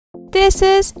This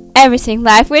is Everything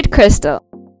Life with Crystal.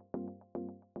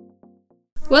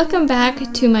 Welcome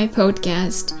back to my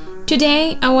podcast.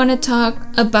 Today I want to talk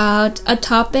about a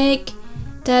topic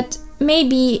that may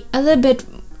be a little bit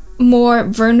more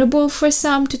vulnerable for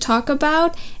some to talk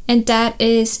about, and that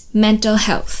is mental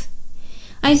health.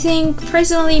 I think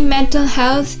personally mental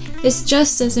health is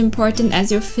just as important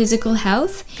as your physical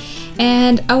health,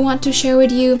 and I want to share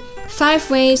with you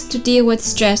 5 ways to deal with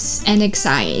stress and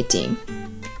anxiety.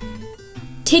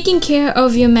 Taking care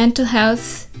of your mental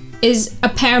health is a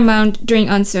paramount during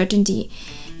uncertainty.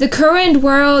 The current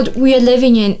world we are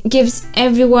living in gives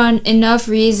everyone enough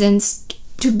reasons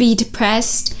to be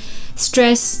depressed,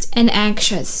 stressed, and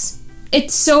anxious.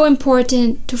 It's so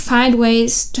important to find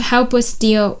ways to help us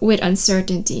deal with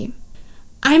uncertainty.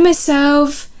 I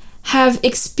myself have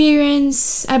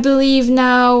experienced, I believe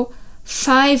now,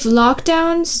 5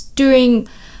 lockdowns during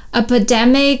a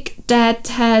pandemic that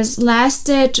has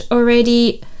lasted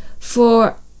already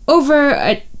for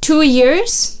over 2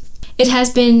 years. It has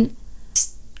been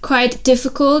quite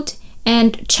difficult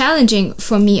and challenging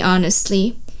for me,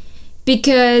 honestly,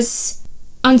 because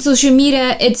on social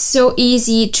media, it's so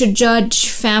easy to judge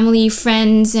family,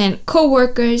 friends, and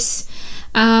co-workers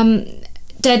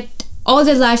that all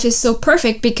their life is so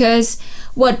perfect because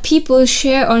what people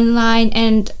share online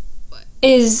and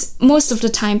is most of the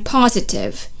time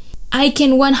positive. I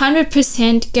can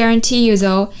 100% guarantee you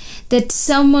though that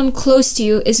someone close to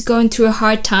you is going through a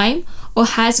hard time or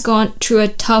has gone through a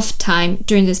tough time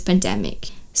during this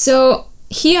pandemic. So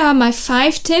here are my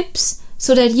 5 tips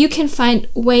so that you can find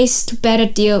ways to better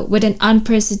deal with an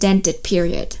unprecedented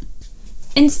period.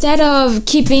 Instead of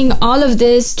keeping all of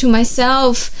this to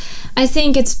myself, I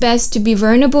think it's best to be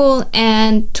vulnerable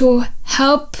and to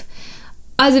help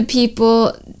other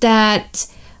people that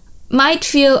might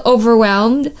feel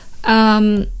overwhelmed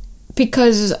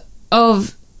because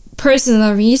of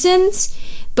personal reasons.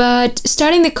 But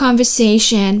starting the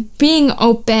conversation, being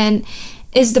open,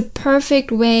 is the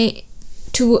perfect way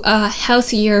to a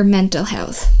healthier mental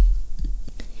health.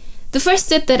 The first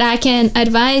tip that I can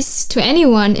advise to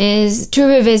anyone is to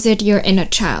revisit your inner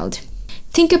child.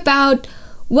 Think about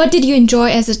what did you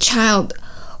enjoy as a child?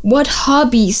 What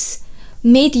hobbies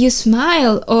made you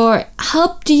smile or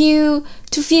helped you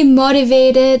to feel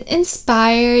motivated,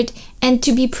 inspired, and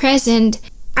to be present?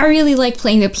 I really like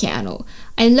playing the piano.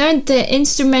 I learned the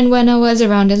instrument when I was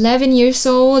around 11 years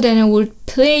old and I would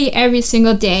play every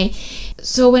single day.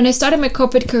 So when I started my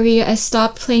corporate career, I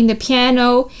stopped playing the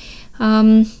piano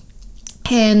and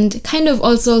kind of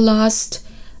also lost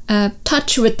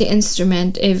touch with the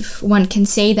instrument, if one can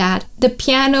say that. The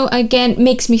piano, again,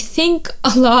 makes me think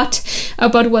a lot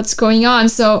about what's going on.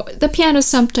 So the piano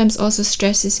sometimes also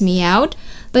stresses me out.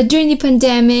 But during the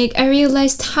pandemic, I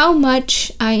realized how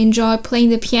much I enjoy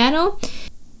playing the piano.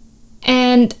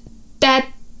 And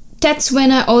that's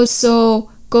when I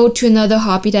also go to another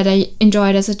hobby that I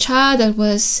enjoyed as a child, that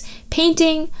was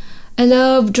painting. I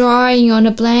love drawing on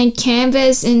a blank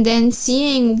canvas and then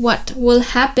seeing what will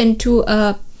happen to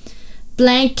a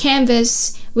blank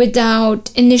canvas without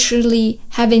initially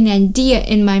having an idea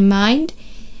in my mind.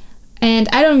 And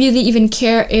I don't really even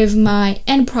care if my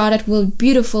end product will be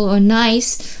beautiful or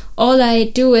nice. All I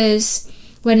do is,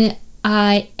 when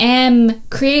I am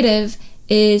creative,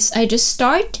 is I just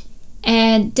start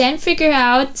and then figure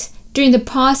out during the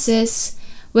process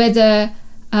whether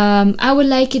I would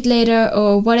like it later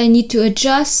or what I need to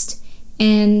adjust.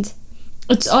 And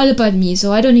it's all about me,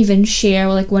 so I don't even share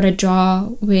like what I draw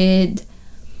with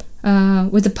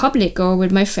the public or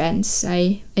with my friends.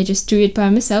 I just do it by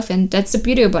myself, and that's the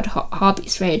beauty about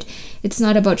hobbies, right? It's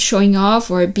not about showing off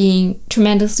or being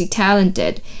tremendously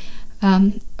talented.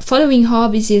 Following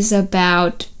hobbies is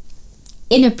about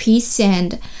inner peace,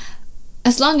 and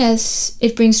as long as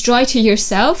it brings joy to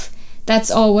yourself,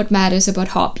 that's all what matters about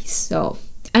hobbies. So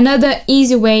another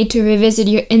easy way to revisit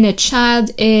your inner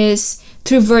child is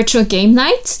through virtual game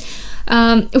nights.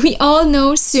 We all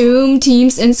know Zoom,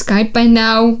 Teams, and Skype by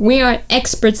now. We are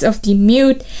experts of the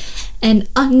mute and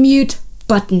unmute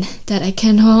button that I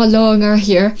can no longer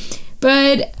hear.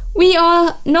 But we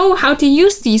all know how to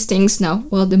use these things now.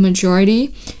 Well, the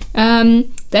majority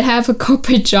that have a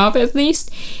corporate job at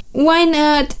least. Why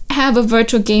not have a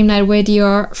virtual game night with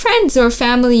your friends or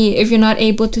family if you're not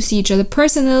able to see each other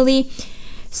personally?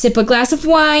 Sip a glass of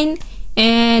wine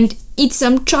and eat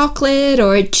some chocolate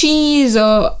or cheese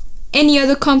or any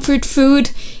other comfort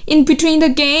food in between the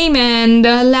game and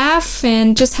laugh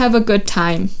and just have a good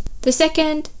time. The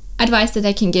second advice that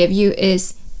I can give you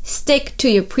is stick to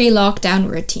your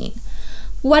pre-lockdown routine.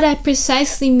 What I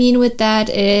precisely mean with that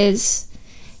is,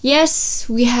 yes,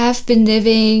 we have been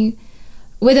living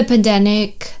with a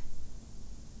pandemic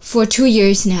for 2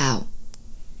 years now.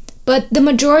 But the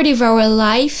majority of our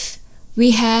life,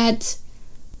 we had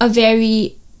a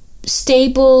very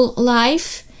stable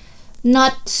life,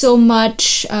 not so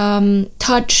much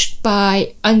touched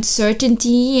by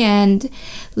uncertainty and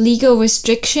legal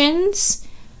restrictions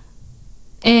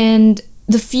and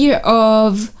the fear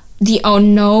of the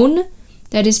unknown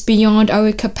that is beyond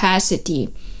our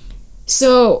capacity.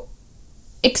 So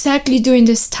exactly during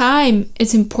this time,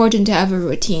 it's important to have a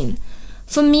routine.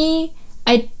 For me,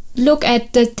 I look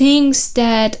at the things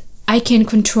that I can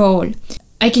control.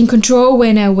 I can control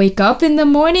when I wake up in the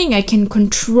morning. I can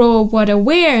control what I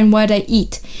wear and what I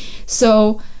eat.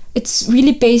 So it's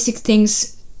really basic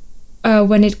things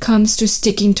when it comes to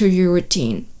sticking to your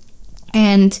routine.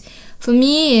 And for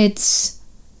me, it's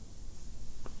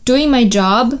doing my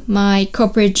job, my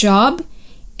corporate job,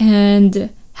 and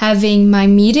having my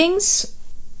meetings,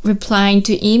 replying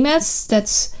to emails.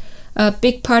 That's a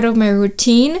big part of my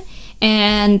routine.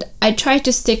 And I try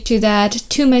to stick to that,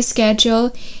 to my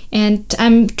schedule. And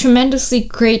I'm tremendously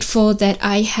grateful that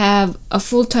I have a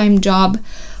full-time job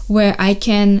where I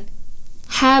can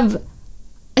have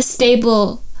a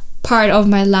stable part of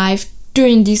my life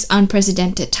during these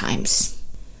unprecedented times.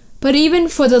 But even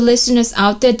for the listeners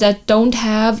out there that don't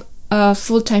have a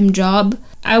full-time job,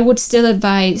 I would still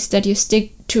advise that you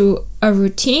stick to a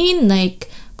routine, like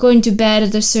going to bed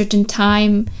at a certain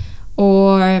time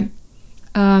or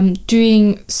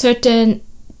doing certain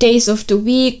days of the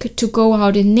week to go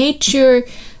out in nature,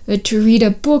 to read a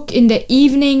book in the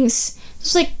evenings.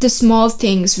 It's like the small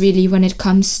things really when it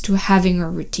comes to having a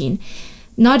routine.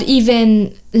 Not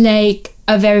even like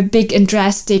a very big and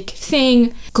drastic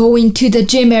thing, going to the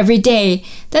gym every day.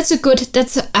 That's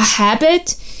a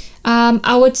habit,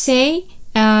 I would say,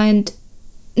 and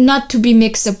not to be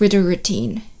mixed up with a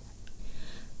routine.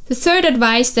 The third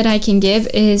advice that I can give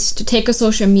is to take a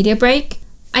social media break.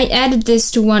 I added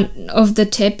this to one of the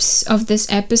tips of this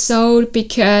episode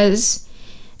because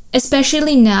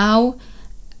especially now,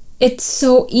 it's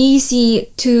so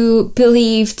easy to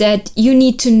believe that you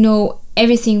need to know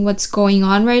everything what's going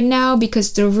on right now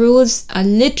because the rules are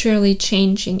literally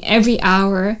changing every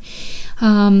hour.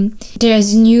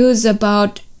 There's news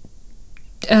about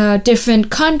different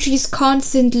countries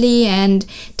constantly and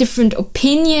different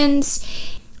opinions.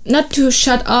 Not to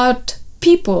shut out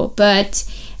people, but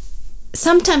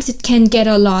sometimes it can get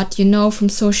a lot, from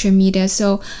social media.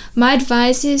 So my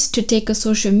advice is to take a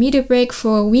social media break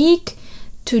for a week,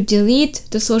 to delete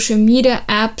the social media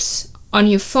apps on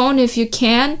your phone if you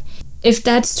can. If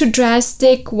that's too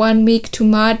drastic, 1 week too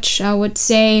much, I would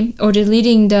say, or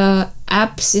deleting the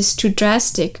apps is too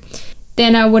drastic,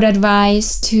 then I would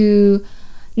advise to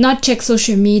not check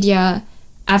social media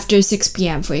after 6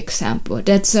 p.m., for example.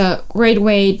 That's a great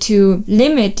way to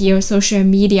limit your social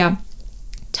media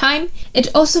time. It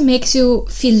also makes you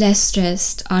feel less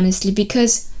stressed, honestly,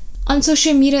 because on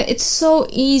social media, it's so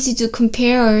easy to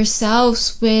compare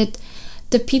ourselves with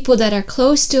the people that are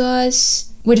close to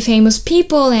us, with famous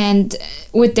people and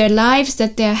with their lives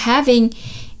that they're having.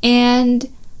 And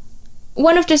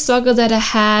one of the struggles that I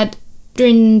had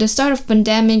during the start of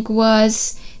pandemic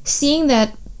was seeing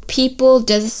that people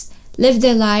just live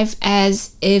their life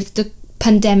as if the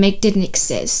pandemic didn't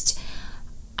exist.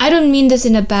 I don't mean this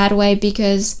in a bad way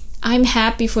because I'm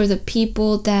happy for the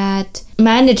people that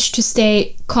manage to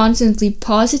stay constantly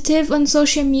positive on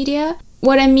social media.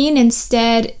 What I mean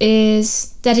instead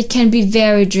is that it can be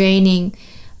very draining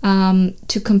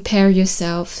to compare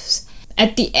yourselves.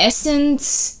 At the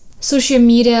essence, social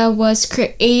media was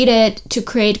created to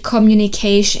create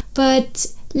communication. But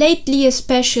lately,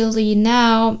 especially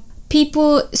now,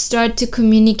 people start to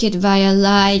communicate via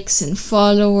likes and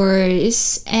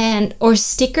followers or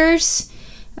stickers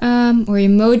or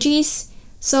emojis.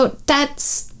 So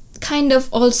that's kind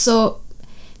of also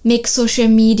makes social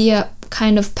media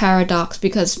kind of paradox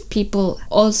because people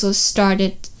also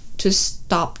started to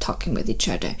stop talking with each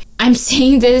other. I'm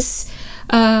saying this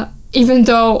even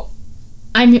though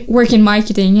I work in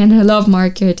marketing and I love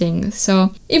marketing.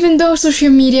 So even though social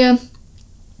media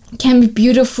can be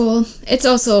beautiful, it's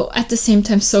also at the same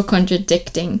time so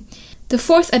contradicting. The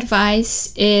fourth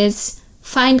advice is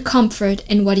find comfort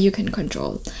in what you can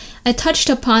control. I touched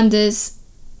upon this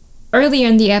earlier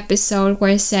in the episode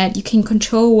where I said you can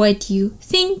control what you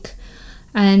think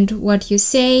and what you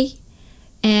say,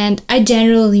 and I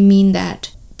generally mean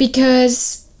that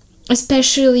because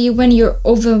especially when you're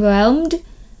overwhelmed,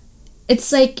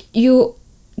 it's like you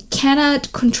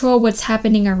cannot control what's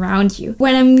happening around you.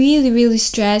 When I'm really, really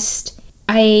stressed,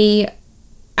 I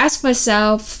ask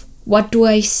myself, what do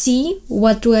I see?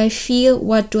 What do I feel?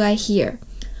 What do I hear?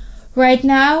 Right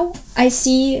now, I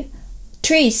see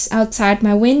trees outside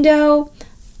my window.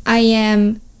 I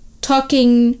am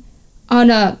talking on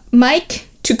a mic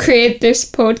to create this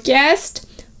podcast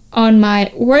on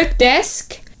my work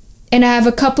desk. And I have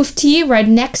a cup of tea right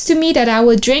next to me that I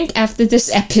will drink after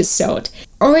this episode.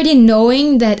 Already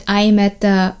knowing that I am at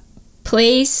the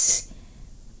place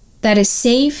that is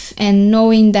safe and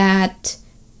knowing that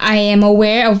I am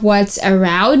aware of what's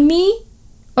around me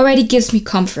already gives me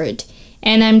comfort.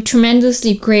 And I'm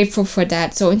tremendously grateful for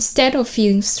that. So instead of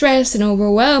feeling stressed and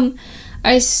overwhelmed,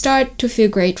 I start to feel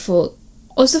grateful.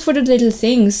 Also for the little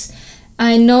things.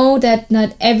 I know that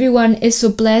not everyone is so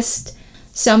blessed.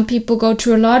 Some people go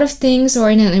through a lot of things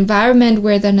or in an environment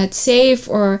where they're not safe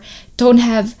or don't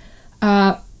have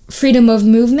freedom of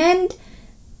movement.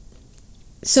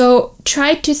 So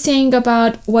try to think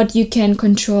about what you can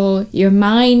control, your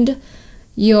mind,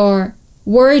 your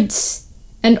words,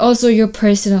 and also your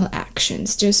personal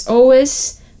actions. There's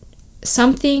always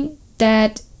something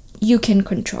that you can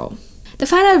control. The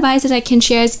final advice that I can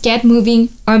share is get moving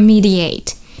or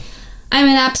mediate. I'm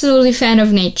an absolutely fan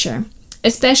of nature,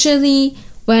 especially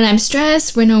when I'm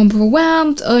stressed, when I'm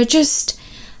overwhelmed, or just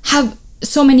have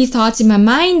so many thoughts in my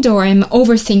mind or I'm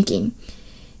overthinking.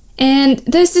 And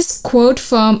there's this quote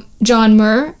from John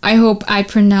Muir. I hope I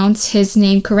pronounce his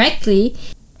name correctly.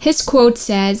 His quote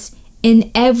says,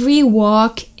 "In every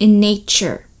walk in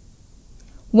nature,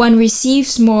 one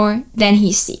receives more than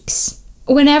he seeks."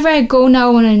 Whenever I go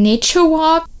now on a nature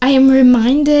walk, I am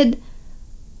reminded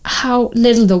how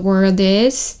little the world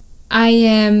is. I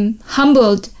am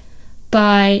humbled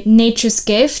by nature's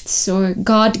gifts or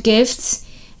God gifts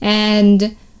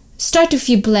and start to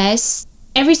feel blessed.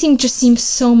 Everything just seems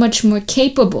so much more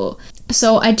capable.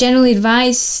 So I generally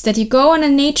advise that you go on a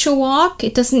nature walk.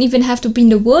 It doesn't even have to be in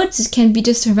the woods. It can be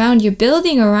just around your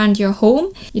building, around your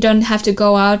home. You don't have to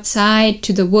go outside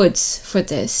to the woods for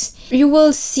this. You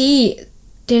will see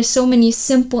there's so many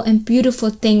simple and beautiful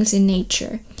things in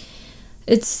nature.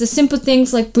 It's the simple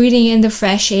things like breathing in the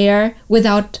fresh air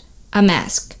without a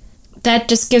mask. That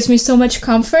just gives me so much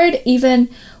comfort, even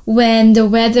when the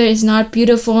weather is not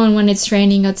beautiful and when it's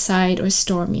raining outside or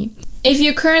stormy. If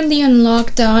you're currently on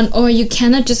lockdown or you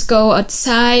cannot just go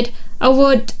outside, I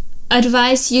would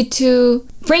advise you to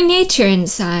bring nature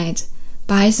inside.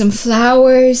 Buy some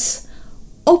flowers,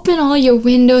 open all your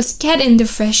windows, get in the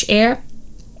fresh air,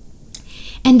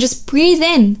 and just breathe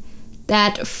in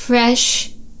that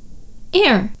fresh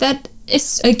air. That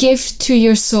is a gift to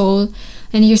your soul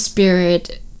and your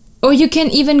spirit. Or you can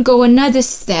even go another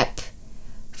step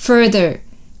further.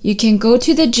 You can go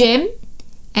to the gym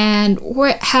and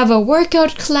have a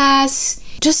workout class.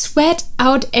 Just sweat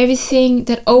out everything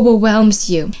that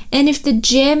overwhelms you. And if the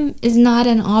gym is not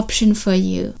an option for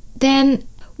you, then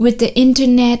with the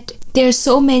internet, there are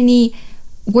so many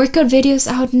workout videos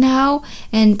out now,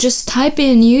 and just type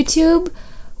in YouTube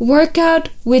workout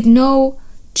with no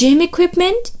gym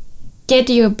equipment. Get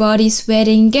your body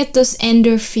sweating, get those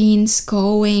endorphins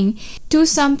going. Do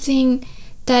something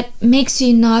that makes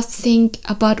you not think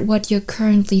about what you're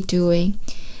currently doing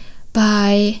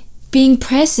by being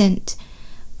present.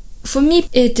 For me,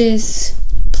 it is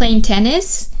playing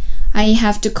tennis. I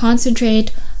have to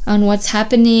concentrate on what's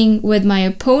happening with my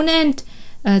opponent,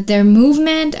 their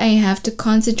movement. I have to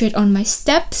concentrate on my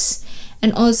steps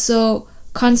and also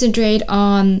concentrate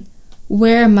on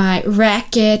where my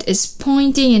racket is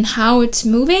pointing and how it's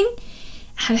moving.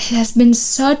 And it has been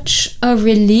such a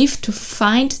relief to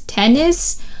find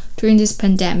tennis during this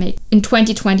pandemic in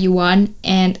 2021,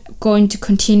 and going to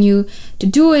continue to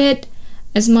do it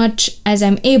as much as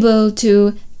I'm able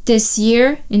to this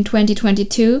year in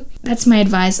 2022. That's my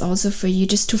advice also for you,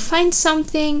 just to find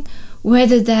something,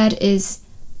 whether that is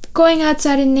going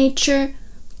outside in nature,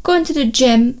 going to the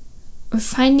gym, or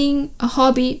finding a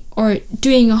hobby or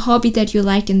doing a hobby that you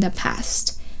liked in the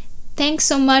past. Thanks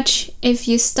so much if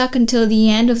you stuck until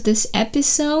the end of this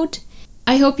episode.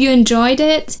 I hope you enjoyed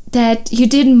it, that you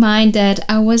didn't mind that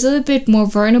I was a little bit more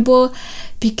vulnerable,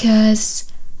 because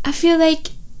I feel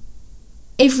like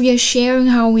if we are sharing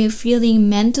how we are feeling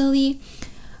mentally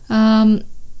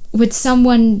with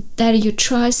someone that you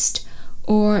trust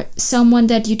or someone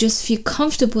that you just feel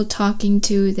comfortable talking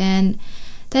to, then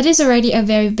that is already a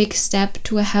very big step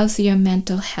to a healthier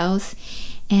mental health.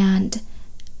 And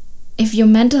if your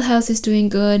mental health is doing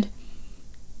good,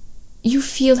 you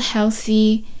feel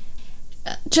healthy,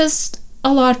 just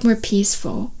a lot more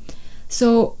peaceful.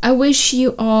 So I wish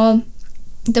you all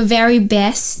the very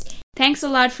best. Thanks a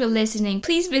lot for listening.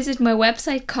 Please visit my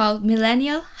website called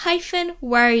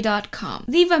millennial-worry.com.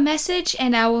 Leave a message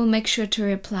and I will make sure to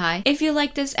reply. If you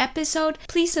like this episode,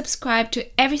 please subscribe to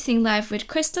Everything Life with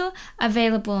Crystal,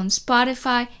 available on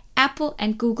Spotify, Apple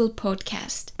and Google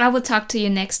Podcast. I will talk to you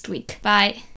next week. Bye.